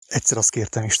Egyszer azt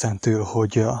kértem Istentől,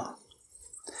 hogy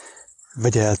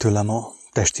vegye el tőlem a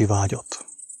testi vágyat.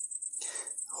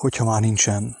 Hogyha már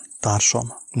nincsen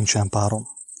társam, nincsen párom,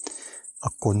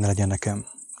 akkor ne legyen nekem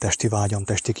testi vágyam,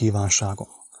 testi kívánságom,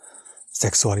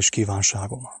 szexuális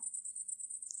kívánságom.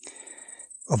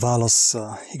 A válasz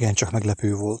igencsak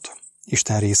meglepő volt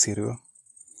Isten részéről,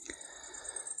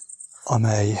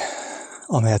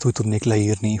 amelyet úgy tudnék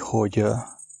leírni, hogy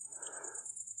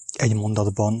egy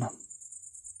mondatban,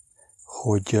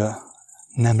 hogy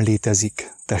nem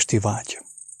létezik testi vágy.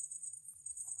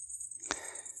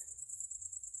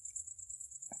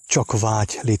 Csak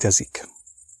vágy létezik.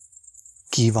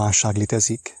 Kívánság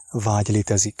létezik, vágy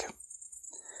létezik,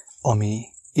 ami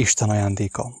Isten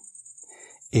ajándéka,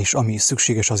 és ami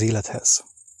szükséges az élethez.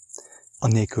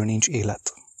 Annélkül nincs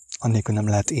élet, annélkül nem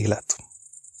lehet élet,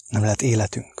 nem lehet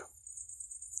életünk.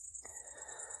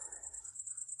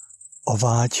 A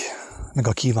vágy, meg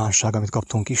a kívánság, amit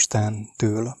kaptunk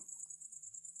Istentől,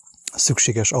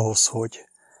 szükséges ahhoz,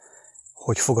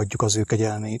 hogy fogadjuk az ő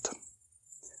kegyelmét,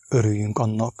 örüljünk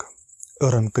annak,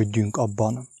 örömködjünk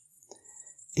abban,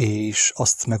 és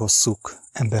azt megosszuk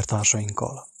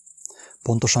embertársainkkal.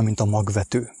 Pontosan, mint a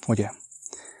magvető, ugye?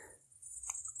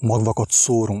 Magvakat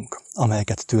szórunk,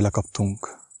 amelyeket tőle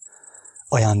kaptunk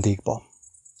ajándékba,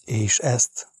 és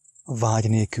ezt vágy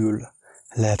nélkül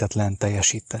lehetetlen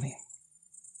teljesíteni.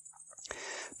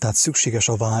 Tehát szükséges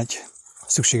a vágy,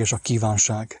 szükséges a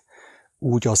kívánság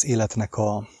úgy az életnek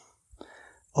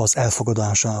az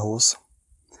elfogadásához,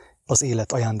 az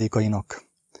élet ajándékainak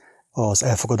az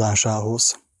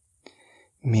elfogadásához,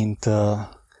 mint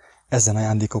ezen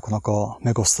ajándékoknak a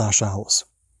megosztásához.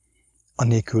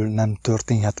 Annélkül nem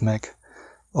történhet meg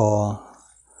a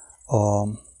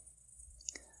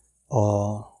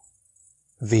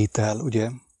vétel, ugye,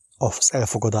 az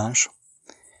elfogadás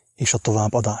és a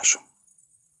továbbadás.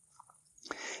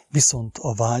 Viszont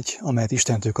a vágy, amelyet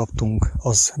Istentől kaptunk,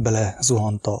 az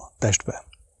belezuhant a testbe.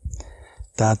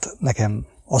 Tehát nekem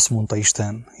azt mondta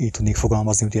Isten, így tudnék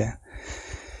fogalmazni, ugye,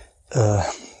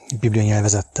 bibliai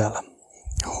nyelvezettel,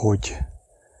 hogy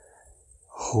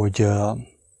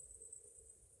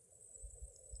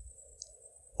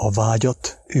a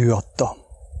vágyat ő adta.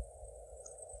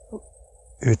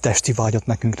 Ő testi vágyat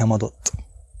nekünk nem adott.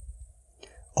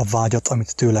 A vágyat,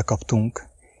 amit tőle kaptunk,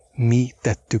 mi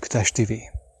tettük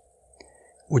testivé.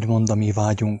 Úgymond a mi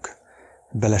vágyunk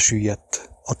belesüllyedt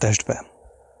a testbe.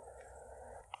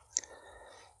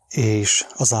 És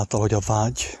azáltal, hogy a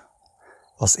vágy,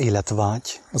 az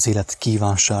életvágy, az élet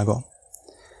kívánsága,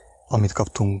 amit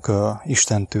kaptunk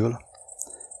Istentől,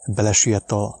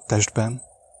 belesüllyedt a testben,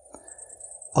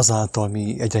 azáltal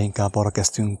mi egyre inkább arra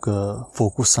kezdtünk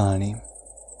fókuszálni,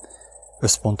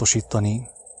 összpontosítani,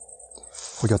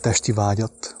 hogy a testi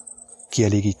vágyat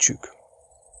kielégítsük.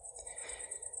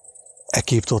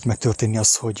 Ekképp tudott megtörténni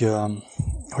az, hogy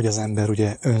az ember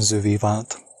ugye önzővé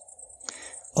vált,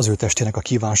 az ő testének a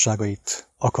kívánságait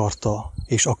akarta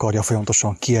és akarja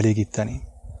folyamatosan kielégíteni.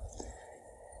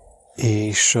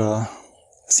 És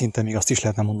szinte még azt is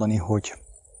lehetne mondani, hogy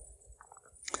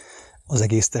az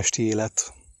egész testi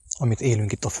élet, amit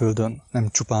élünk itt a Földön, nem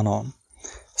csupán a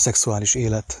szexuális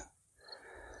élet,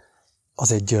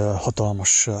 az egy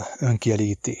hatalmas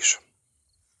önkielégítés.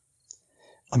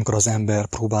 Amikor az ember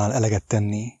próbál eleget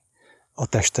tenni a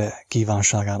teste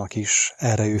kívánságának is,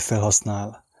 erre ő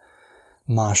felhasznál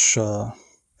más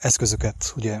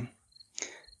eszközöket, ugye,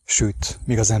 sőt,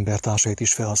 még az embertársait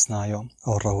is felhasználja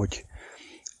arra, hogy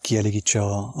kielégítse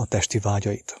a testi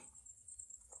vágyait.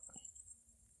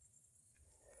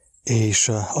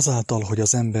 És azáltal, hogy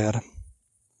az ember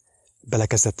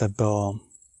belekezdett ebbe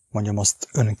mondjam azt,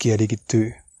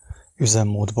 önkielégítő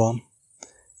üzemmódba,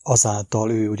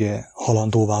 azáltal ő ugye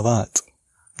halandóvá vált,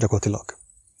 gyakorlatilag.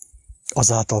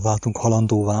 Azáltal váltunk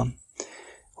halandóvá,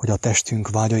 hogy a testünk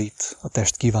vágyait, a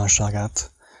test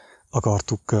kívánságát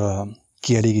akartuk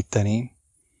kielégíteni,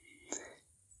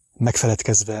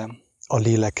 megfeledkezve a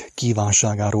lélek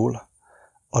kívánságáról,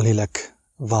 a lélek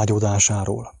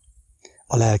vágyódásáról,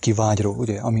 a lelki vágyról,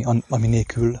 ugye, ami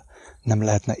nélkül nem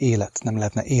lehetne élet, nem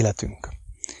lehetne életünk,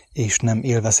 és nem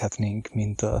élvezhetnénk,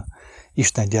 mint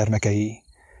Isten gyermekei,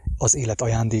 az élet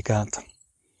ajándékát,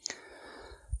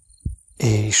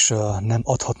 és nem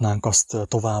adhatnánk azt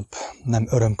tovább, nem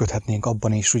örömködhetnénk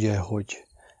abban is, ugye, hogy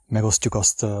megosztjuk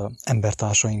azt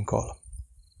embertársainkkal.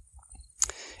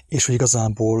 És hogy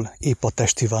igazából épp a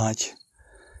testi vágy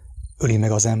öli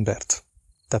meg az embert.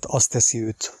 Tehát azt teszi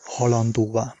őt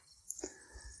halandóvá,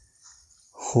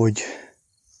 hogy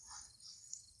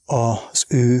az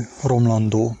ő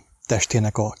romlandó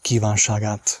testének a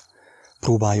kívánságát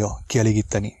próbálja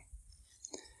kielégíteni.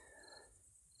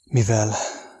 Mivel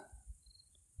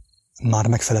már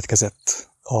megfeledkezett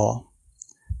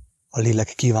a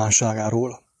lélek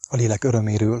kívánságáról, a lélek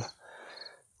öröméről,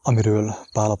 amiről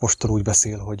Pál apostol úgy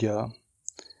beszél, hogy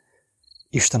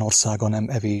Isten országa nem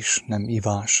evés, nem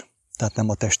ivás, tehát nem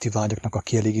a testi vágyaknak a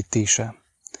kielégítése,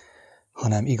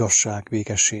 hanem igazság,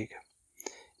 békesség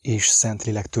és szent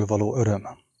lélektől való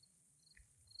öröm.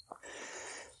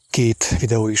 2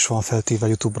 videó is van feltéve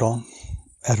YouTube-ra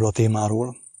erről a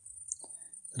témáról.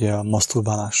 Ugye a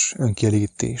maszturbálás,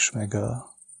 önkielégítés,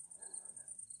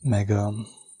 meg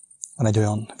van egy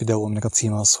olyan videó, aminek a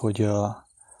címe az, hogy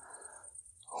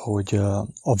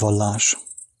a vallás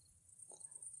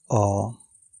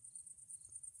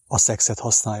a szexet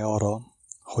használja arra,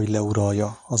 hogy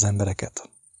leuralja az embereket.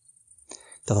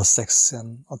 Tehát a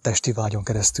szexen, a testi vágyon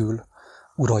keresztül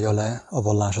uralja le a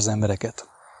vallás az embereket.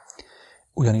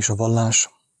 Ugyanis a vallás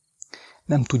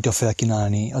nem tudja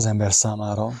felkínálni az ember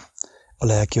számára a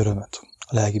lelki örömöt,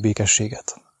 a lelki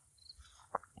békességet.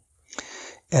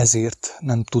 Ezért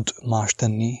nem tud más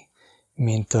tenni,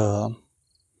 mint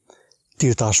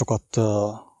tiltásokat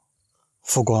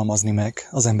fogalmazni meg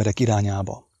az emberek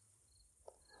irányába.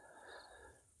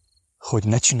 Hogy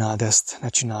ne csináld ezt, ne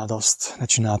csináld azt, ne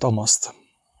csináld amazt.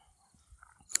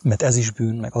 Mert ez is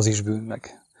bűn, meg az is bűn,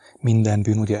 meg minden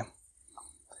bűn, ugye?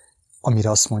 Amire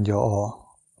azt mondja a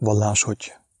vallás,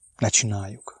 hogy ne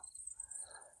csináljuk.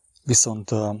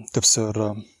 Viszont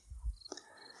többször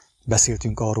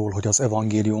beszéltünk arról, hogy az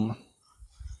evangélium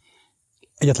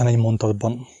egyetlen egy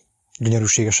mondatban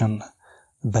gyönyörűségesen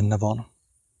benne van.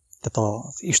 Tehát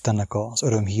az Istennek az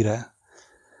örömhíre,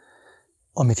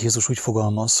 amit Jézus úgy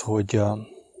fogalmaz, hogy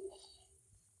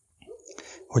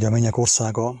a mennyek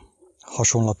országa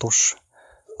hasonlatos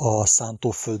a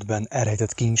szántóföldben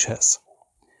elrejtett kincshez,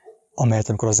 amelyet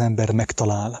amikor az ember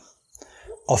megtalál,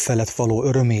 a felett való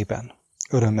örömében,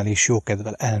 örömmel és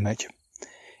jókedvel elmegy,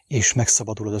 és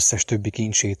megszabadul az összes többi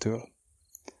kincsétől.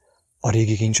 A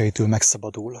régi kincseitől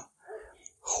megszabadul,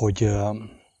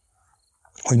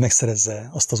 hogy megszerezze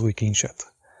azt az új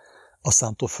kincset, a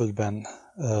szántóföldben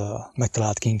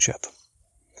megtalált kincset.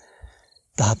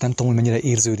 Tehát nem tudom, hogy mennyire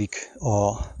érződik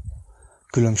a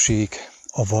különbség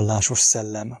a vallásos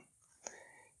szellem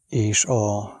és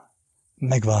a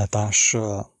megváltás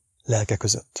lelke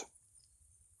között,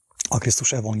 a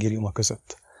Krisztus evangéliuma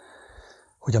között.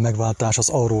 Hogy a megváltás az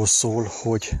arról szól,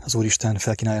 hogy az Úristen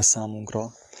felkínálja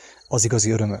számunkra az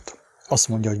igazi örömöt. Azt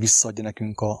mondja, hogy visszaadja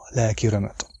nekünk a lelki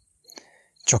örömöt.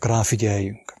 Csak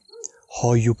ráfigyeljünk,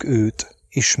 halljuk őt,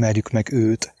 ismerjük meg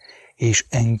őt, és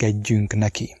engedjünk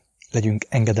neki. Legyünk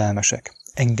engedelmesek,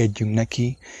 engedjünk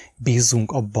neki,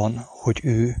 bízzunk abban, hogy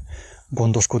ő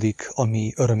gondoskodik a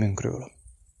mi örömünkről.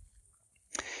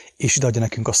 És ide adja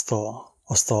nekünk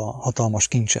azt a hatalmas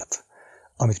kincset,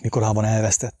 amit mi korábban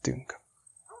elvesztettünk.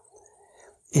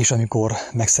 És amikor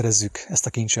megszerezzük ezt a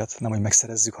kincset, nem hogy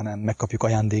megszerezzük, hanem megkapjuk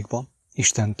ajándékba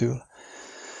Istentől,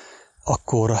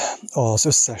 akkor az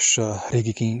összes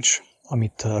régi kincs,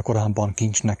 amit korábban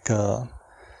kincsnek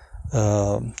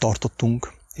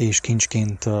tartottunk, és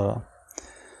kincsként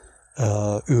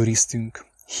őriztünk,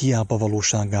 hiába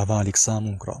valósággá válik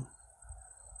számunkra.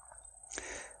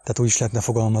 Tehát úgy is lehetne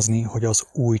fogalmazni, hogy az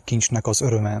új kincsnek az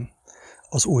öröme,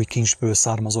 az új kincsből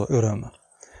származó öröm,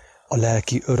 a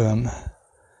lelki öröm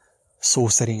szó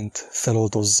szerint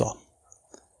feloldozza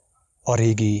a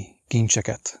régi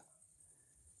kincseket.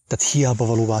 Tehát hiába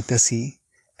valóvá teszi,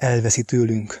 elveszi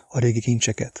tőlünk a régi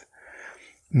kincseket.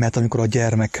 Mert amikor a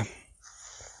gyermek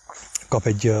kap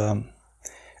egy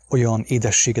olyan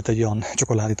édességet, egy olyan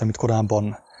csokoládét, amit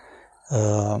korábban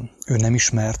ő nem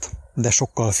ismert, de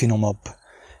sokkal finomabb,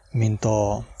 mint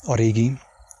a régi,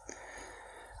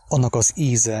 annak az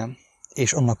íze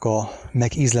és annak a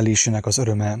megízlelésének az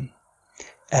öröme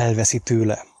elveszi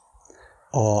tőle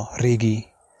a régi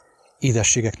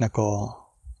édességeknek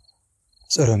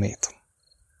az örömét.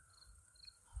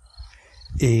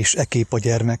 És ekképp a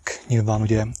gyermek nyilván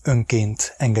ugye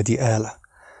önként engedi el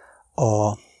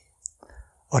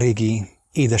a régi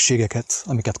édességeket,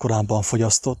 amiket korábban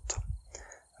fogyasztott,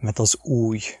 mert az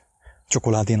új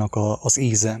csokoládénak az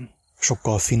íze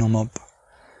sokkal finomabb,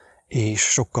 és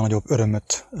sokkal nagyobb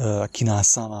örömöt kínál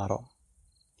számára.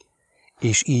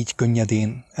 És így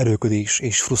könnyedén, erőködés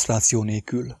és frusztráció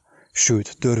nélkül,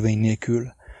 sőt törvény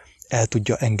nélkül el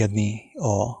tudja engedni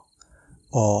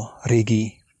a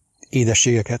régi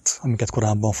édességeket, amiket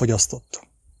korábban fogyasztott.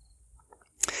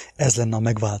 Ez lenne a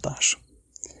megváltás.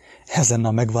 Ez lenne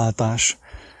a megváltás,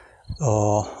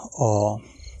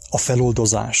 a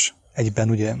feloldozás egyben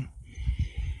ugye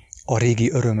a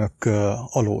régi örömök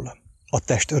alól, a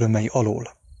test örömei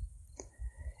alól.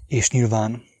 És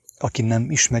nyilván, aki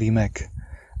nem ismeri meg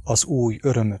az új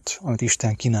örömöt, amit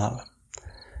Isten kínál,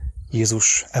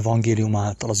 Jézus evangélium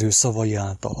által, az ő szavai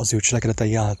által, az ő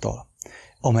cselekedetei által,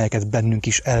 amelyeket bennünk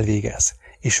is elvégez,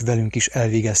 és velünk is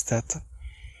elvégeztet,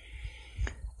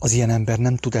 az ilyen ember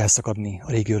nem tud elszakadni a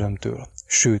régi örömtől.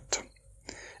 Sőt,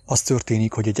 az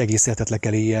történik, hogy egy egész életet le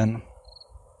kell éljen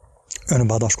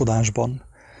önvádaskodásban,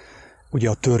 ugye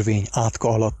a törvény átka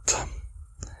alatt,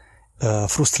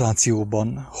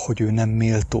 frusztrációban, hogy ő nem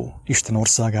méltó Isten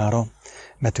országára,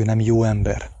 mert ő nem jó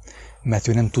ember, mert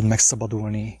ő nem tud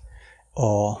megszabadulni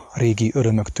a régi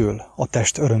örömöktől, a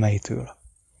test örömeitől.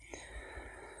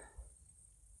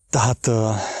 Tehát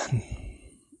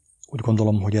úgy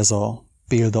gondolom, hogy ez a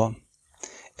példa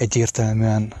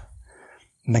egyértelműen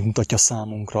megmutatja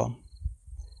számunkra,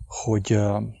 hogy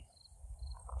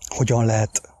hogyan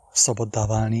lehet szabaddá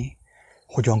válni,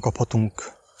 hogyan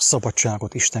kaphatunk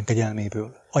szabadságot Isten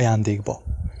kegyelméből, ajándékba.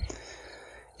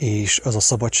 És az a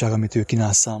szabadság, amit ő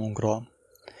kínál számunkra,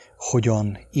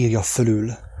 hogyan írja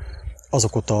fölül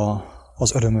azokat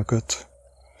az örömöket,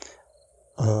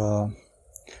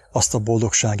 azt a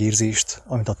boldogságérzést,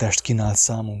 amit a test kínált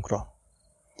számunkra.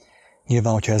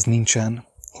 Nyilván, hogyha ez nincsen,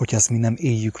 hogyha ezt mi nem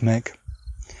éljük meg,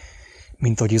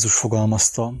 mint ahogy Jézus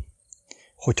fogalmazta,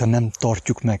 hogyha nem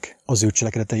tartjuk meg az ő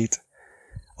cselekedeteit,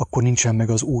 akkor nincsen meg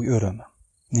az új öröm,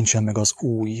 nincsen meg az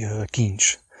új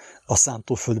kincs, a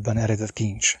szántóföldben eredett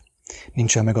kincs,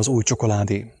 nincsen meg az új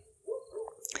csokoládé.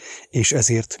 És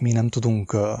ezért mi nem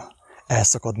tudunk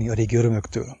elszakadni a régi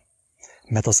örömöktől,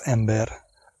 mert az ember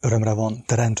örömre van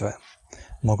teremtve.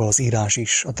 Maga az írás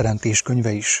is, a teremtés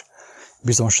könyve is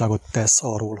bizonságot tesz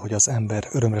arról, hogy az ember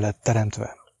örömre lett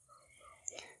teremtve.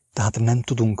 Tehát nem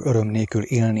tudunk öröm nélkül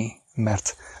élni,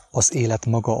 mert az élet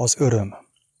maga az öröm.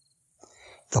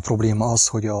 De a probléma az,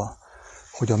 hogy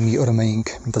a mi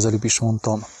örömeink, mint az előbb is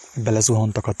mondtam,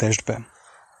 belezuhantak a testbe,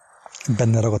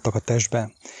 benne ragadtak a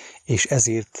testbe, és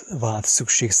ezért vált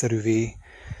szükségszerűvé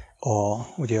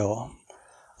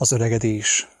az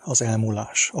öregedés, az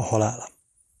elmúlás, a halál.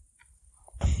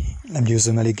 Nem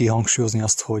győzöm eléggé hangsúlyozni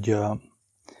azt,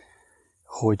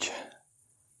 hogy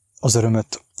az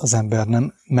örömöt az ember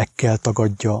nem meg kell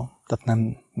tagadja, tehát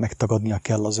nem megtagadnia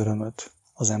kell az örömöt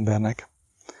az embernek,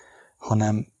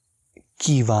 hanem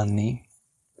kívánni,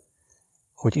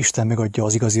 hogy Isten megadja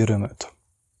az igazi örömöt,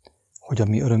 hogy a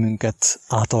mi örömünket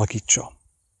átalakítsa,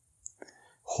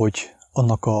 hogy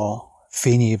annak a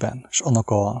fényében és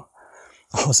annak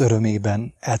az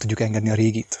örömében el tudjuk engedni a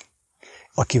régit.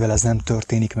 Akivel ez nem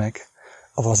történik meg,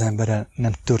 avval az emberrel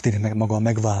nem történik meg maga a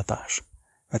megváltás,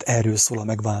 mert erről szól a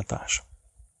megváltás.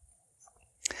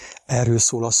 Erről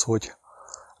szól az, hogy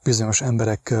bizonyos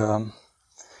emberek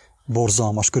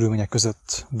borzalmas körülmények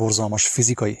között, borzalmas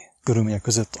fizikai körülmények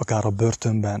között, akár a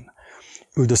börtönben,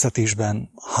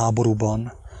 üldöztetésben,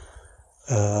 háborúban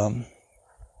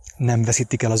nem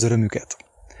veszítik el az örömüket,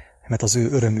 mert az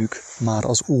ő örömük már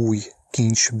az új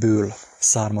kincsből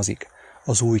származik,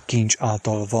 az új kincs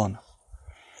által van.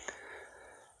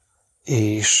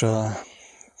 És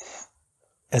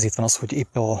ezért van az, hogy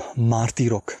épp a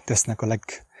mártírok tesznek a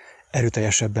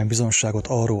legerőteljesebben bizonságot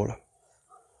arról,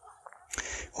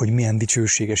 hogy milyen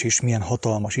dicsőséges és milyen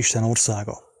hatalmas Isten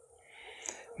országa.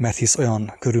 Mert hisz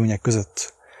olyan körülmények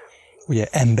között, ugye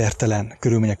embertelen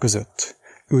körülmények között,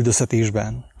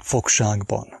 üldöztetésben,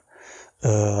 fogságban,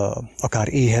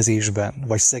 akár éhezésben,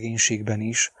 vagy szegénységben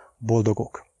is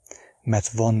boldogok, mert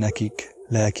van nekik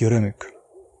lelki örömük,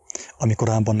 ami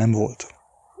korábban nem volt.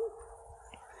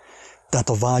 Tehát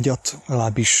a vágyat,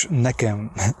 legalábbis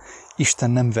nekem,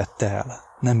 Isten nem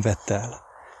vette el,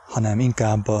 hanem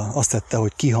inkább azt tette,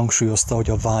 hogy kihangsúlyozta, hogy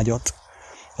a vágyat,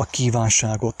 a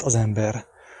kívánságot az ember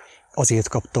azért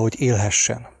kapta, hogy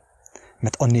élhessen.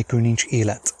 Mert annélkül nincs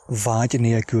élet, vágy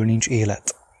nélkül nincs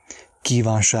élet,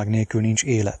 kívánság nélkül nincs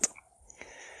élet.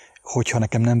 Hogyha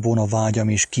nekem nem volna vágyam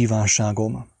és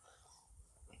kívánságom,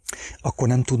 akkor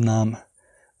nem tudnám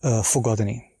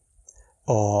fogadni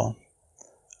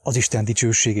az Isten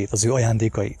dicsőségét, az ő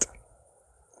ajándékait.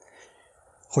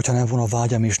 Hogyha nem volna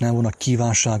vágyam és nem volna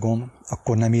kívánságom,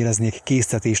 akkor nem éreznék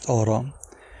késztetést arra,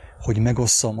 hogy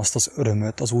megosszam azt az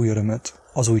örömöt,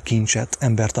 az új kincset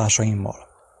embertársaimmal.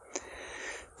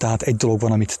 Tehát egy dolog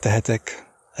van, amit tehetek,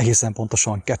 egészen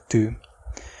pontosan 2,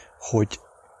 hogy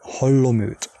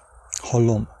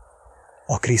hallom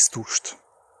a Krisztust,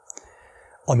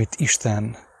 amit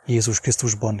Isten Jézus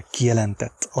Krisztusban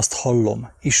kijelentett, azt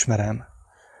hallom, ismerem,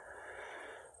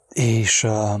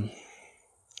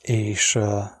 és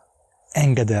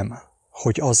engedem,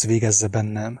 hogy az végezze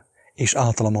bennem, és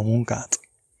általam a munkát.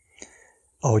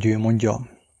 Ahogy ő mondja,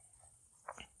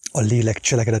 a lélek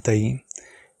cselekedetei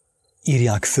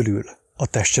írják fölül a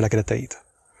test cselekedeteit.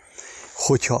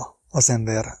 Hogyha az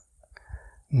ember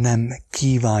nem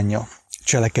kívánja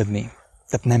cselekedni,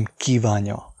 tehát nem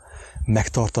kívánja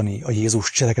megtartani a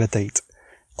Jézus cselekedeteit,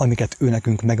 amiket ő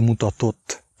nekünk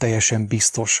megmutatott, teljesen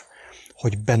biztos,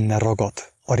 hogy benne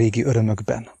ragad a régi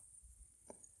örömökben.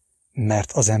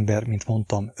 Mert az ember, mint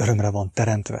mondtam, örömre van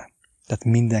teremtve. Tehát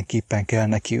mindenképpen kell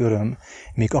neki öröm,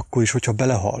 még akkor is, hogyha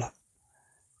belehal.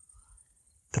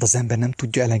 Tehát az ember nem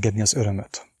tudja elengedni az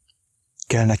örömöt.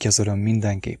 Kell neki az öröm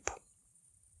mindenképp.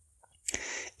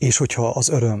 És hogyha az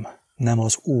öröm nem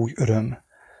az új öröm,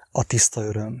 a tiszta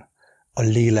öröm, a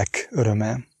lélek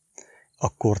öröme,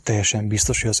 akkor teljesen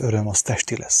biztos, hogy az öröm az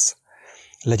testi lesz.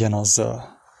 Legyen az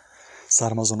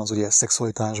származzon az ugye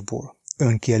szexualitásból,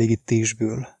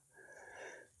 önkielégítésből,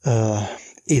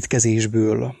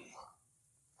 étkezésből,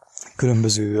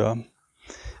 különböző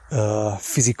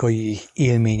fizikai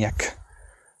élmények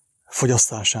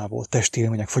fogyasztásából, testi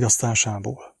élmények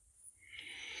fogyasztásából.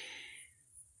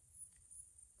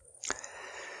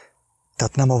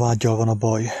 Tehát nem a vággyal van a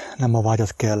baj, nem a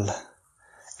vágyat kell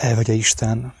elvegye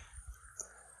Isten,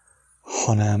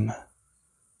 hanem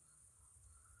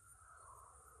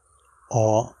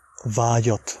a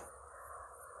vágyat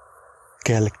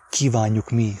kell kívánjuk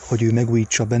mi, hogy ő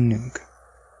megújítsa bennünk.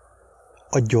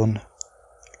 Adjon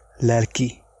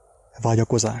lelki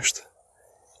vágyakozást,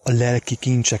 a lelki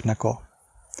kincseknek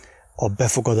a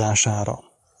befogadására,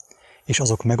 és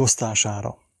azok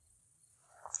megosztására.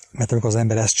 Mert amikor az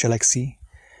ember ezt cselekszi,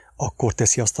 akkor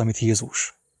teszi azt, amit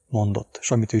Jézus mondott,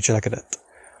 és amit ő cselekedett.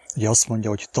 Ugye azt mondja,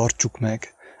 hogy tartsuk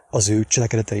meg az ő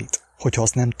cselekedeteit. Hogyha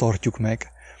azt nem tartjuk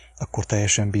meg, akkor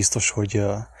teljesen biztos, hogy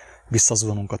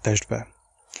visszazuhanunk a testbe.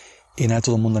 Én el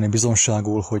tudom mondani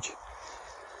bizonságul,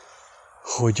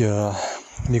 hogy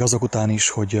még azok után is,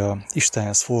 hogy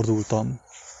Istenhez fordultam,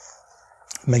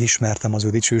 megismertem az ő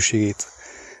dicsőségét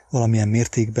valamilyen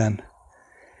mértékben,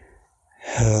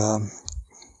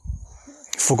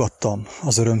 fogadtam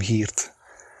az örömhírt,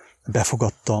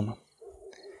 befogadtam,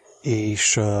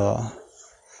 és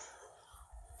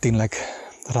tényleg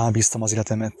rábíztam az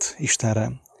életemet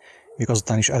Istenre, még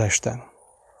azután is elestem.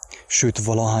 Sőt,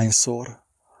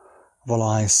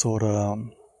 valahányszor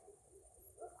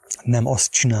nem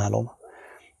azt csinálom,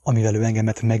 amivel ő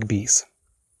engemet megbíz.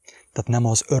 Tehát nem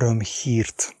az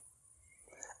örömhírt,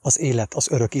 az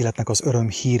örök életnek az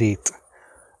örömhírét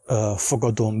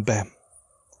fogadom be,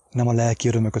 nem a lelki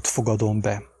örömöket fogadom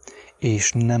be,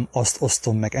 és nem azt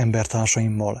osztom meg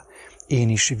embertársaimmal, én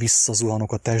is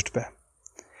visszazuhanok a testbe,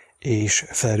 és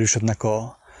felerősödnek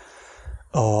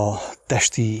a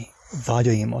testi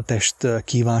vágyaim, a test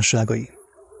kívánságai.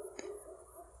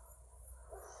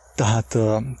 Tehát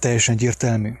teljesen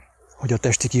egyértelmű, hogy a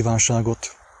testi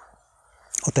kívánságot,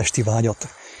 a testi vágyat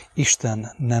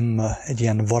Isten nem egy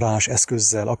ilyen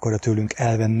varázseszközzel akarja tőlünk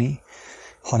elvenni,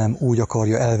 hanem úgy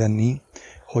akarja elvenni,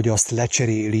 hogy azt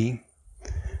lecseréli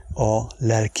a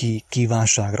lelki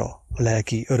kívánságra, a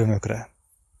lelki örömökre,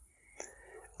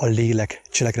 a lélek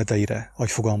cselekedeteire,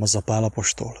 ahogy fogalmazza Pál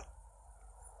apostol.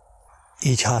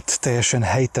 Így hát teljesen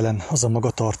helytelen az a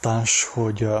magatartás,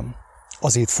 hogy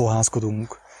azért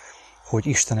fohászkodunk, hogy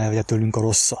Isten elvegye tőlünk a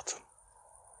rosszat.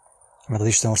 Mert az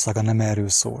Isten országa nem erről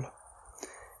szól.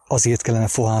 Azért kellene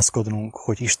fohászkodnunk,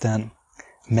 hogy Isten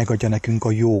megadja nekünk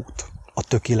a jót, a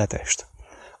tökéletest,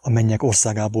 a mennyek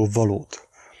országából valót,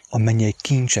 a mennyei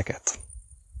kincseket,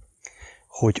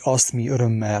 hogy azt mi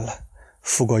örömmel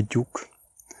fogadjuk,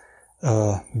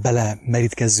 bele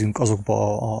merítkezzünk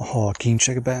azokba a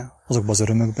kincsekbe, azokba az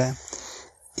örömökbe,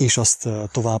 és azt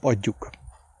tovább adjuk.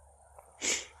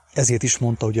 Ezért is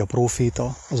mondta ugye a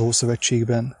próféta az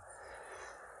Ószövetségben,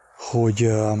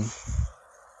 hogy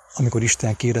amikor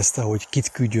Isten kérdezte, hogy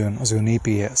kit küldjön az ő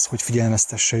népéhez, hogy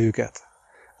figyelmeztesse őket,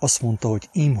 azt mondta, hogy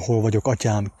én hol vagyok,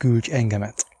 atyám, küldj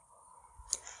engemet.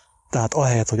 Tehát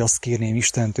ahelyett, hogy azt kérném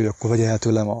Istentől, akkor vegye el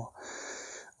tőlem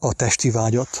a testi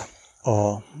vágyat,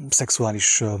 a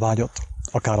szexuális vágyat,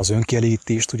 akár az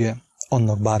önkielégítést, ugye,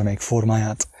 annak bármelyik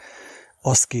formáját,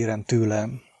 azt kérem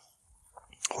tőlem,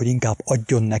 hogy inkább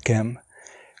adjon nekem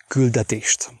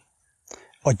küldetést,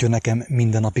 adjon nekem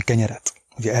mindennapi kenyeret.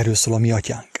 Ugye erről szól a mi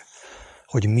atyánk,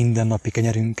 hogy mindennapi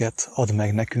kenyerünket add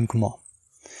meg nekünk ma.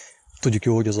 Tudjuk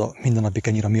jó, hogy az a mindennapi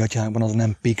kenyér a mi atyánkban az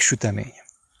nem péksütemény,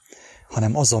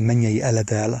 hanem az a mennyei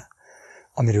eledel,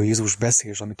 amiről Jézus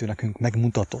beszél, és amit ő nekünk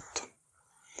megmutatott.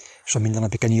 És a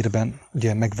mindennapi kenyérben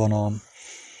ugye megvan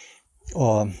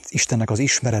a Istennek az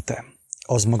ismerete,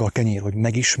 az maga a kenyér, hogy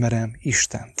megismerem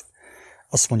Istent.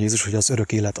 Azt mondja Jézus, hogy az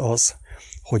örök élet az,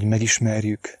 hogy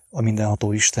megismerjük a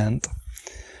mindenható Istent,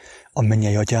 a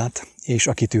mennyei atyát, és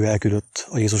akit ő elküldött,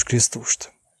 a Jézus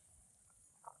Krisztust.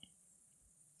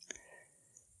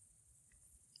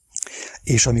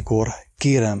 És amikor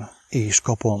kérem és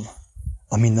kapom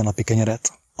a mindennapi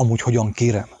kenyeret, amúgy hogyan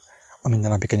kérem a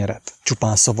mindennapi kenyeret,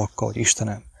 csupán szavakkal, hogy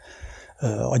Istenem,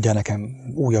 adjál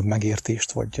nekem újabb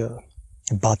megértést, vagy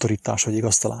bátorítást, vagy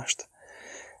igaztalást.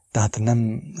 Tehát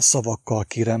nem szavakkal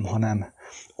kérem, hanem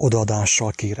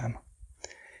odaadással kérem.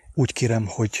 Úgy kérem,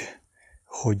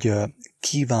 hogy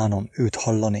kívánom őt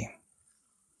hallani.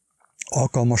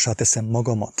 Alkalmassá teszem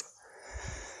magamat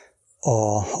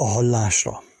a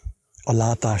hallásra, a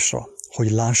látásra,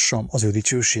 hogy lássam az ő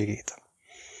dicsőségét.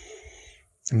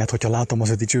 Mert hogyha látom az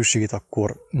ő dicsőségét,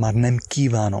 akkor már nem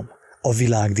kívánom a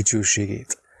világ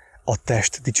dicsőségét, a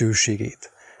test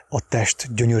dicsőségét, a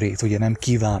test gyönyörét, ugye nem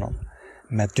kívánom,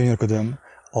 mert gyönyörködöm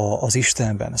az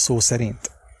Istenben, szó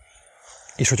szerint.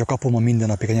 És hogyha kapom a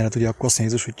mindennapi kenyeret, ugye akkor azt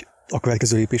mondja Jézus, hogy a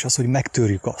következő lépés az, hogy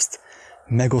megtörjük azt,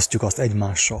 megosztjuk azt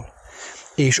egymással.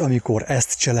 És amikor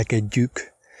ezt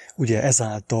cselekedjük, ugye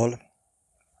ezáltal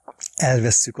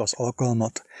elvesszük az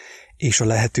alkalmat és a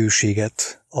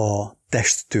lehetőséget a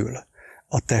testtől,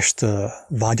 a test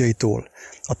vágyaitól,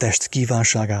 a test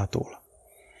kívánságától.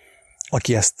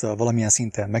 Aki ezt valamilyen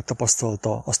szinten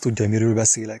megtapasztalta, azt tudja, miről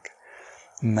beszélek,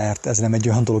 mert ez nem egy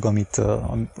olyan dolog,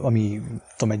 ami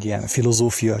egy ilyen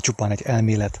filozófia, csupán egy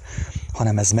elmélet,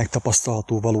 hanem ez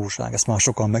megtapasztalható valóság. Ezt már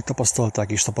sokan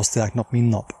megtapasztalták és tapasztalják nap, mint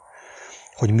nap,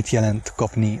 hogy mit jelent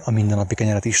kapni a mindennapi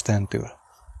kenyeret Istentől.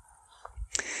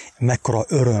 Mekkora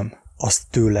öröm azt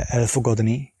tőle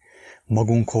elfogadni,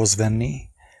 magunkhoz venni,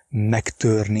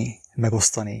 megtörni,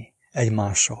 megosztani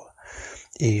egymással.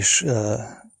 És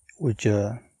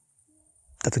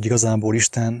tehát, hogy igazából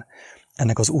Isten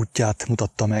ennek az útját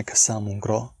mutatta meg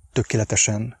számunkra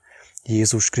tökéletesen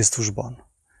Jézus Krisztusban,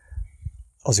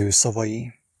 az ő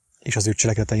szavai és az ő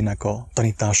cselekedeteinek a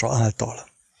tanítása által.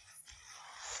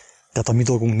 Tehát a mi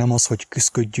dolgunk nem az, hogy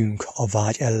küszködjünk a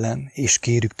vágy ellen, és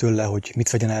kérjük tőle, hogy mit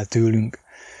vegyen el tőlünk,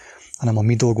 hanem a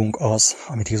mi dolgunk az,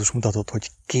 amit Jézus mutatott,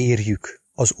 hogy kérjük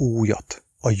az újat,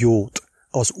 a jót,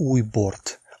 az új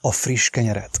bort, a friss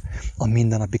kenyeret, a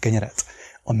mindennapi kenyeret,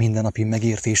 a mindennapi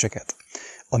megértéseket,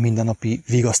 a mindennapi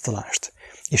vigasztalást,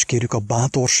 és kérjük a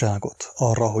bátorságot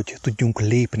arra, hogy tudjunk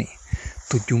lépni,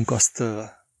 tudjuk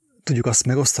azt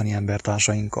megosztani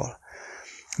embertársainkkal,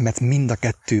 mert mind a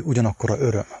kettő ugyanakkora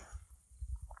öröm.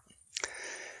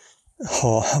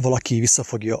 Ha valaki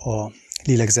visszafogja a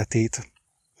lélegzetét,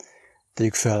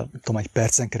 tegyük fel, egy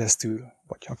percen keresztül,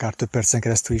 vagy akár több percen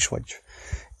keresztül is, vagy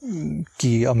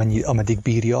ki ameddig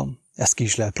bírja, ezt ki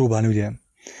is lehet próbálni, ugye?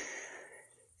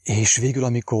 És végül,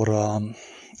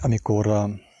 amikor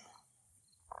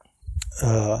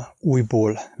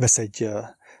újból vesz egy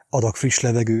adag friss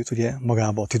levegőt, ugye,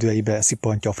 magába a tüdejébe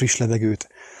szippantja a friss levegőt,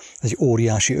 ez egy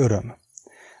óriási öröm.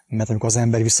 Mert amikor az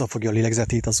ember visszafogja a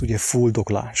lélegzetét, az ugye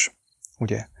fuldoklás,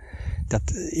 ugye? Tehát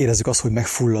érezzük azt, hogy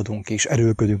megfulladunk, és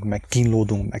erőlködünk, meg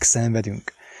kínlódunk, meg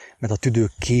szenvedünk, mert a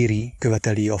tüdő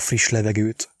követeli a friss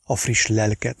levegőt, a friss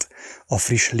lelket, a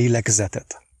friss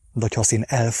lélegzetet. De ha azt én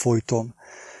elfojtom,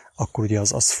 akkor ugye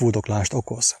az fuldoklást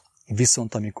okoz.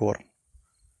 Viszont amikor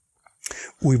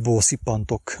újból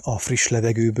szippantok a friss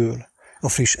levegőből, a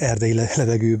friss erdei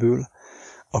levegőből,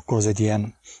 akkor az egy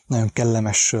ilyen nagyon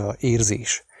kellemes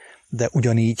érzés. De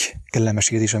ugyanígy kellemes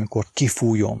érzés, amikor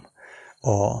kifújom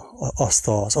azt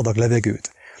az adag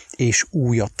levegőt, és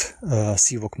újat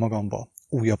szívok magamba,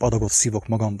 újabb adagot szívok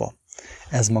magamba.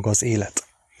 Ez maga az élet.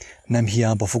 Nem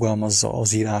hiába fogalmazza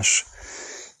az írás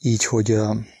így, hogy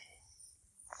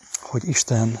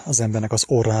Isten az embernek az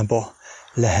orrába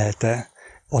lehelte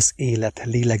az élet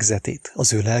lélegzetét,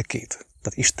 az ő lelkét.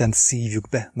 Tehát Istent szívjuk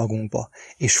be magunkba,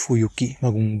 és fújjuk ki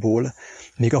magunkból,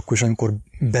 még akkor is, amikor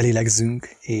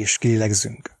belélegzünk és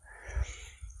kilélegzünk.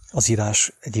 Az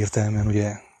írás egyértelműen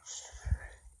ugye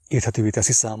érthetővé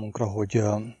teszi számunkra, hogy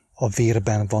a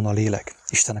vérben van a lélek,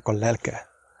 Istennek a lelke,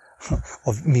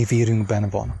 a mi vérünkben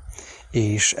van.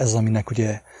 És ez, aminek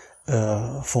ugye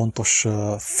fontos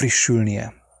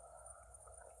frissülnie.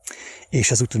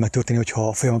 És ez úgy tud megtörténni,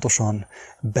 hogyha folyamatosan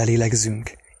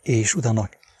belélegzünk, és utána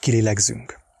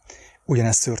kilélegzünk.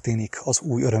 Ugyanezt történik az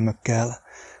új örömökkel,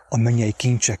 a mennyei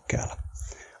kincsekkel,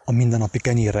 a mindennapi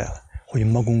kenyérrel,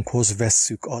 hogy magunkhoz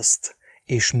vesszük azt,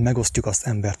 és megosztjuk azt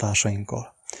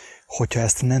embertársainkkal. Hogyha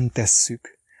ezt nem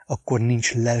tesszük, akkor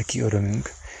nincs lelki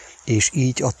örömünk, és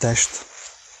így a test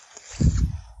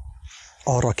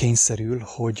arra kényszerül,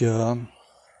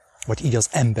 vagy így az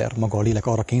ember, maga a lélek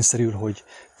arra kényszerül, hogy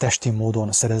testi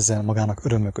módon szerezzen magának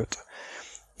örömököt,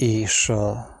 és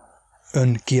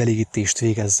önkielégítést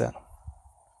végezzen.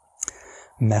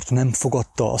 Mert nem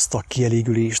fogadta azt a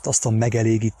kielégülést, azt a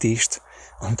megelégítést,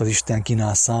 amit az Isten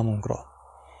kínál számunkra.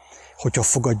 Hogyha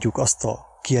fogadjuk azt a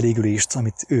kielégülést,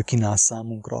 amit ő kínál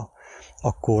számunkra,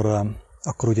 akkor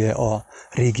akkor ugye a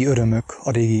régi örömök,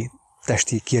 a régi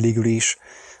testi kielégülés,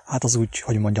 hát az úgy,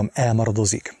 hogy mondjam,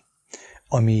 elmaradozik.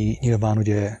 Ami nyilván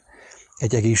ugye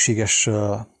egy egészséges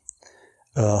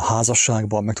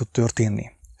házasságban meg tud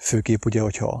történni. Főképp ugye,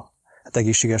 hogyha hát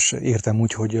egészséges értem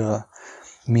úgy, hogy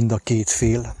mind a két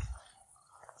fél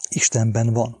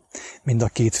Istenben van. Mind a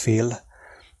két fél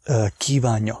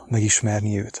kívánja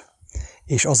megismerni őt.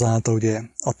 És azáltal ugye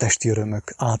a testi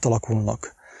örömök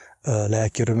átalakulnak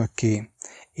lelki örömökké,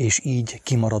 és így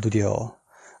kimarad ugye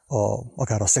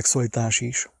akár a szexualitás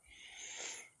is,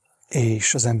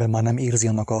 és az ember már nem érzi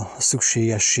annak a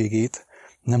szükségességét,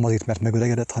 nem azért, mert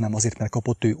megöregedett, hanem azért, mert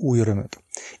kapott ő új örömöt,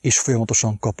 és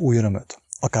folyamatosan kap új örömöt,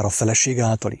 akár a feleség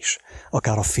által is,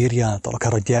 akár a férj által,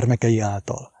 akár a gyermekei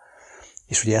által.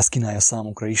 És ugye ezt kínálja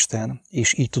számunkra Isten,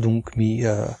 és így tudunk mi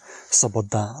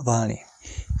szabaddá válni.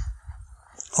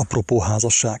 Apropó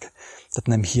házasság, tehát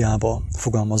nem hiába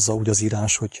fogalmazza úgy az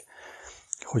írás, hogy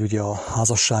ugye a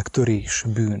házasság törés,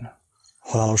 bűn,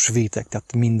 halálos vétek,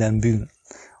 tehát minden bűn,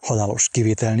 halálos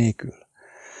kivétel nélkül.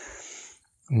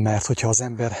 Mert hogyha az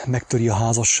ember megtöri a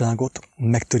házasságot,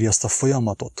 megtöri azt a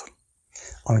folyamatot,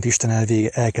 amit Isten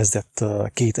elkezdett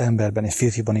két emberben, egy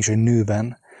férfiban és egy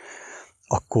nőben,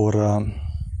 akkor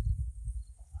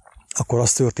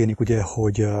az történik ugye,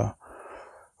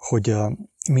 hogy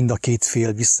mind a két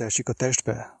fél visszaesik a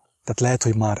testbe. Tehát lehet,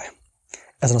 hogy már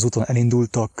ezen az úton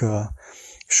elindultak,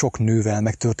 sok nővel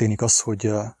megtörténik az,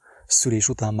 hogy szülés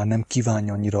után már nem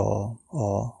kívánja annyira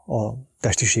a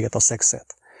testiséget, a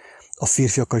szexet. A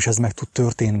férfiakkal is ez meg tud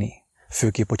történni,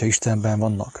 főképp, hogyha Istenben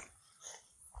vannak.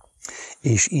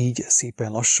 És így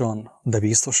szépen lassan, de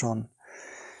biztosan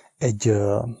egy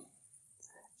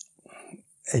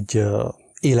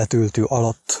életöltő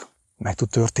alatt meg tud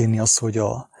történni az, hogy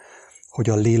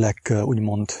a lélek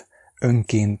úgymond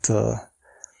önként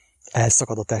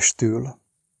elszakad a testtől,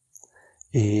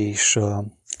 és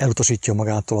elutasítja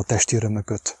magától a testi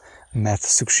örömöket, mert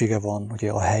szüksége van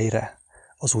ugye a helyre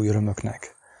az új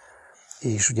örömöknek.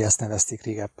 És ugye ezt nevezték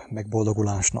régebb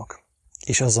megboldogulásnak.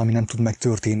 És ez, ami nem tud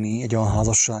megtörténni egy olyan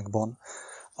házasságban,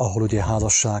 ahol ugye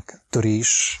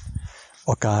házasságtörés,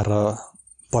 akár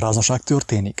paráznaság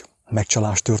történik,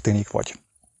 megcsalás történik, vagy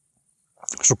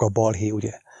sok a balhé,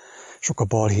 ugye, sok a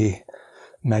balhé,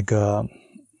 meg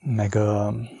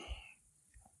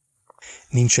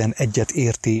nincsen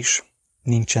egyetértés,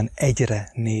 nincsen egyre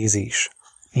nézés.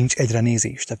 Nincs egyre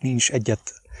nézés, tehát nincs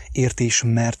egyet értés,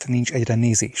 mert nincs egyre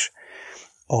nézés.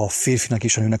 A férfinak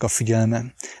és a nőnek a figyelme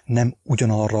nem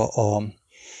ugyanarra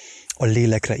a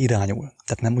lélekre irányul.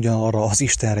 Tehát nem ugyanarra az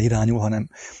Istenre irányul, hanem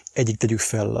egyik tegyük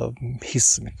fel,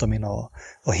 hisz, mint tudom én,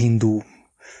 a hindu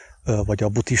vagy a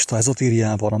buddhista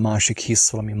ezotériában, a másik hisz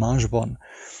valami másban.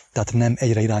 Tehát nem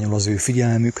egyre irányul az ő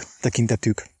figyelmük,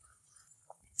 tekintetük.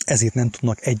 Ezért nem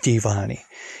tudnak egyé válni,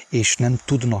 és nem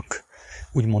tudnak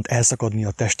úgymond elszakadni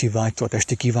a testi vágytól, a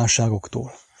testi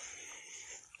kívánságoktól.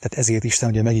 Tehát ezért Isten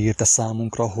ugye megígérte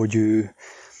számunkra, hogy ő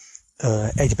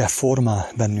egybe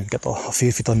formál bennünket, a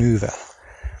férfit a nővel.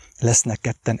 Lesznek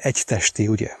ketten egy testé,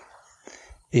 ugye?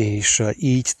 És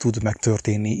így tud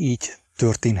megtörténni, így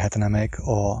történhetne meg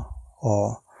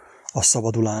a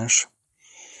szabadulás,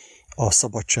 a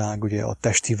szabadság, ugye a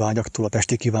testi vágyaktól, a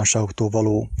testi kívánságoktól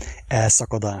való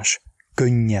elszakadás,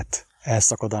 könnyed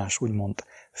elszakadás, úgymond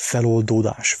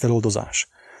feloldozás.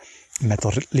 Mert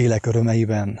a lélek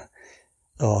örömeiben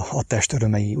a test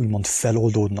örömei úgymond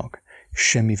feloldódnak,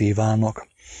 semmivé válnak,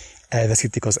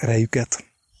 elveszítik az erejüket,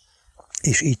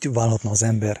 és így válhatna az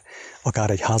ember akár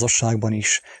egy házasságban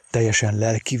is teljesen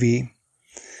lelkivé,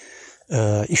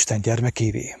 Isten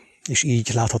gyermekévé, és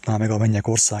így láthatná meg a mennyek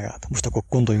országát. Most akkor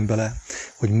gondoljunk bele,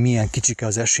 hogy milyen kicsike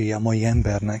az esélye a mai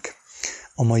embernek,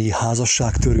 a mai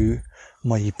házasságtörő,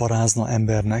 mai parázna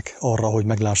embernek arra, hogy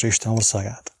meglássa Isten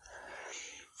országát.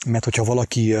 Mert hogyha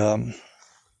valaki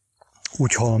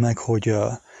úgy hal meg,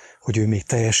 hogy ő még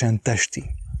teljesen testi,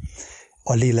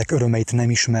 a lélek örömeit nem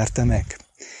ismerte meg,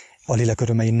 a lélek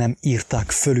örömei nem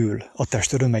írták fölül a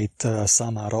test örömeit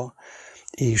számára,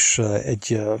 és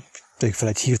egy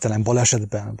hirtelen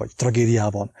balesetben, vagy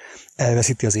tragédiában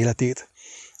elveszíti az életét,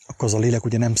 akkor az a lélek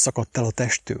ugye nem szakadt el a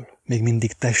testtől, még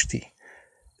mindig testi,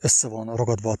 össze van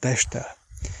ragadva a testtel.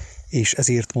 És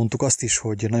ezért mondtuk azt is,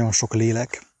 hogy nagyon sok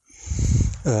lélek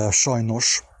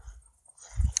sajnos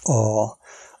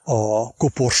a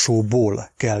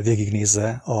koporsóból kell végignézze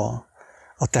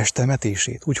a test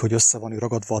temetését, úgyhogy össze van ő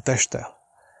ragadva a testtel.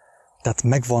 Tehát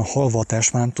meg van halva a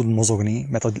test, már nem tud mozogni,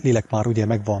 mert a lélek már ugye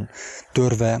meg van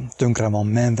törve, tönkre van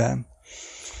menve,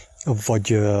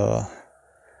 vagy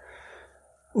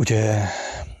ugye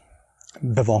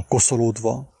be van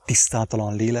koszolódva,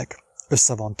 tisztátalan lélek,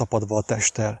 össze van tapadva a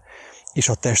testtel, és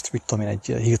a test, mit tudom én, egy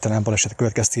hirtelen baleset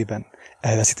következtében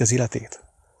elveszíti az életét.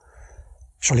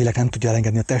 És a lélek nem tudja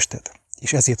elengedni a testet.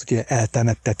 És ezért ugye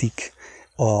eltemettetik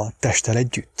a testtel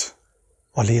együtt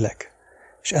a lélek.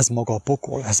 És ez maga a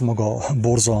pokol, ez maga a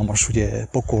borzalmas ugye,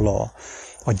 pokol,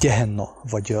 a Gehenna,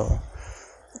 vagy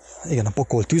a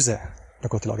pokol tüze.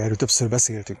 Gyakorlatilag erről többször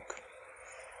beszéltünk.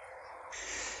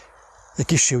 Egy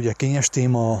kicsi ugye kényes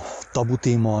téma, tabu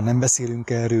téma, nem beszélünk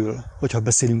erről, vagy ha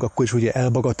beszélünk, akkor is ugye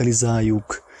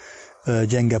elbagatelizáljuk,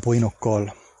 gyenge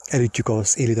poénokkal, elütjük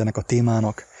az élét a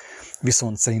témának,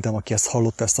 viszont szerintem, aki ezt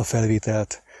hallotta, ezt a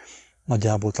felvételt,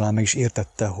 nagyjából talán meg is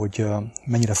értette, hogy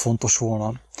mennyire fontos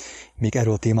volna még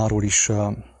erről a témáról is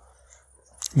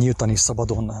nyíltan és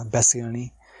szabadon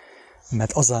beszélni,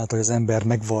 mert azáltal, hogy az ember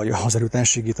megvallja az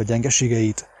erőtlenségét, a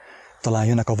gyengeségeit, talán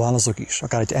jönnek a válaszok is,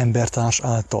 akár egy embertárs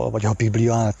által, vagy a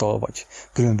Biblia által, vagy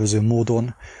különböző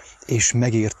módon, és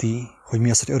megérti, hogy mi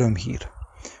az, hogy örömhír,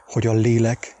 hogy a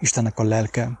lélek, Istennek a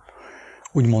lelke,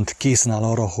 úgymond készen áll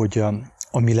arra, hogy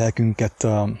a mi lelkünket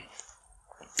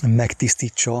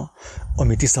megtisztítsa, a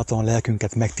mi tisztátalan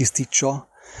lelkünket megtisztítsa,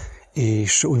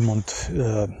 és úgymond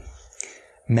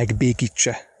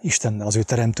megbékítse Istennel, az ő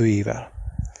teremtőjével.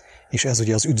 És ez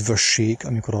ugye az üdvösség,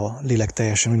 amikor a lélek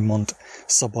teljesen úgymond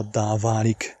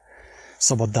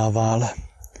szabaddá vál,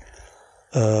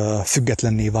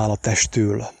 függetlenné vál a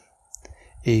testtől,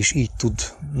 és így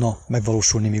tudna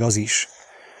megvalósulni még az is,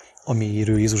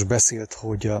 amiről Jézus beszélt,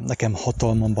 hogy nekem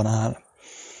hatalmamban áll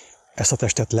ezt a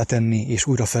testet letenni, és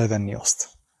újra felvenni azt.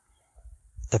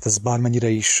 Tehát ez bármennyire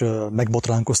is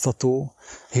megbotránkoztató,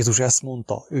 Jézus ezt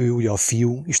mondta, ő ugye a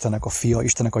fiú, Istennek a fia,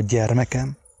 Istennek a gyermeke,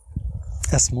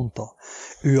 ezt mondta.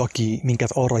 Ő, aki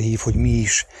minket arra hív, hogy mi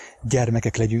is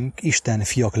gyermekek legyünk, Isten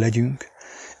fiak legyünk,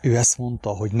 ő ezt mondta,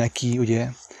 hogy neki, ugye,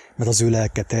 mert az ő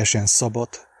lelke teljesen szabad,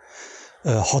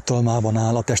 hatalmában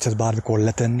áll a testet bármikor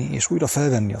letenni, és újra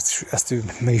felvenni azt, ezt ő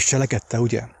meg is cselekedte,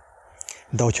 ugye?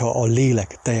 De hogyha a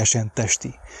lélek teljesen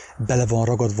testi, bele van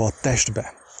ragadva a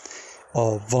testbe,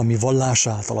 valami vallás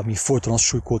által, ami folyton azt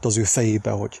súlykolt az ő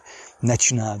fejébe, hogy ne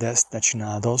csináld ezt, ne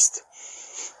csináld azt,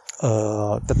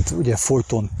 tehát ugye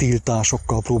folyton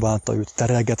tiltásokkal próbálta őt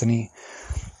terelgetni,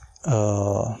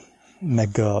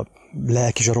 meg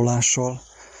lelki zsarolással.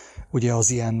 Ugye az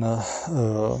ilyen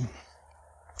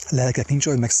lelkek nincs,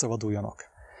 hogy megszabaduljanak,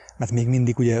 mert még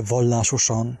mindig ugye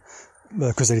vallásosan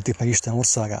közelítik meg Isten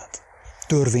országát.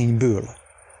 Törvényből,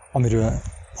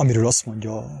 amiről azt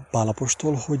mondja Pál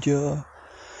apostol,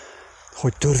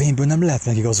 hogy törvényből nem lehet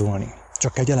megigazolni,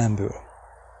 csak kegyelemből.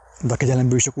 De a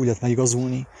kegyelemből is csak úgy lehet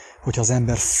megigazolni, hogyha az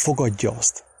ember fogadja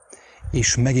azt,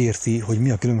 és megérti, hogy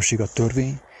mi a különbség a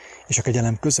törvény és a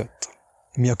kegyelem között.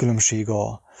 Mi a különbség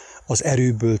az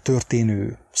erőből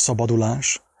történő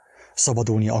szabadulás,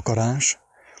 szabadulni akarás,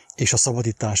 és a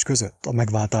szabadítás között, a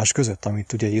megváltás között,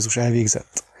 amit ugye Jézus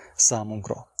elvégzett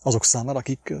számunkra. Azok számára,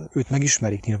 akik őt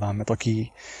megismerik nyilván, mert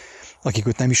akik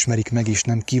őt nem ismerik meg, és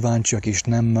nem kíváncsiak, és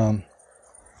nem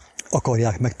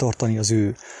akarják megtartani az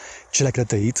ő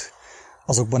cselekedeteit,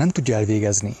 azokban nem tudja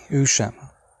elvégezni, ő sem.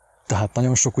 Tehát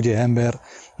nagyon sok ugye ember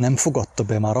nem fogadta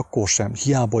be már akkor sem,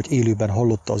 hiába, hogy élőben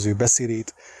hallotta az ő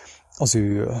beszédét, az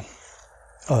ő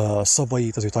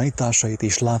szavait, az ő tanításait,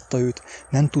 és látta őt,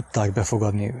 nem tudták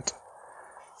befogadni őt.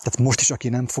 Tehát most is, aki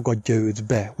nem fogadja őt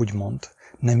be, úgymond,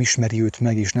 nem ismeri őt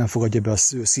meg, és nem fogadja be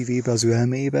az ő szívébe, az ő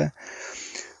elmébe,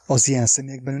 az ilyen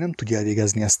személyekben ő nem tudja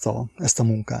elvégezni ezt a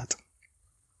munkát.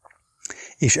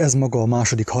 És ez maga a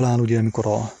második halál, ugye,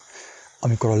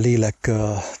 amikor a lélek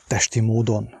testi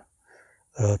módon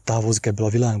távozik ebből a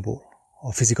világból,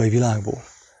 a fizikai világból.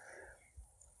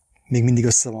 Még mindig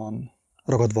össze van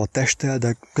ragadva a testtel,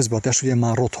 de közben a test ugye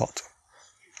már rothat.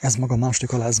 Ez maga a második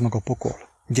halál, ez maga a pokol.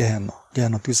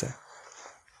 Gehenna tüze.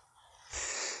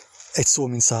 Egy szó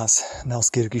mint száz, ne azt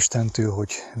kérjük Istentől,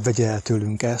 hogy vegye el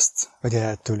tőlünk ezt, vegye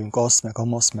el tőlünk azt, meg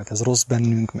amazt, mert ez rossz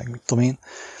bennünk, meg mit tudom én,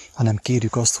 hanem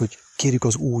kérjük azt, hogy kérjük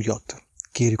az újat,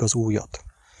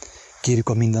 kérjük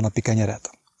a mindennapi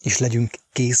kenyeret, és legyünk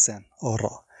készen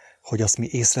arra, hogy azt mi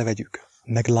észrevegyük,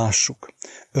 meglássuk,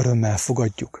 örömmel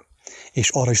fogadjuk, és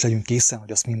arra is legyünk készen,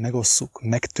 hogy azt mi megosszuk,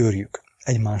 megtörjük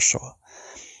egymással,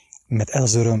 mert ez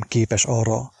az öröm képes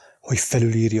arra, hogy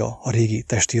felülírja a régi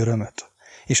testi örömöt,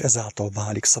 és ezáltal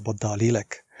válik szabaddá a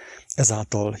lélek,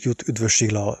 ezáltal jut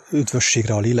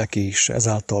üdvösségre a lélek, és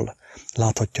ezáltal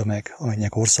láthatja meg a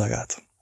mennyek országát.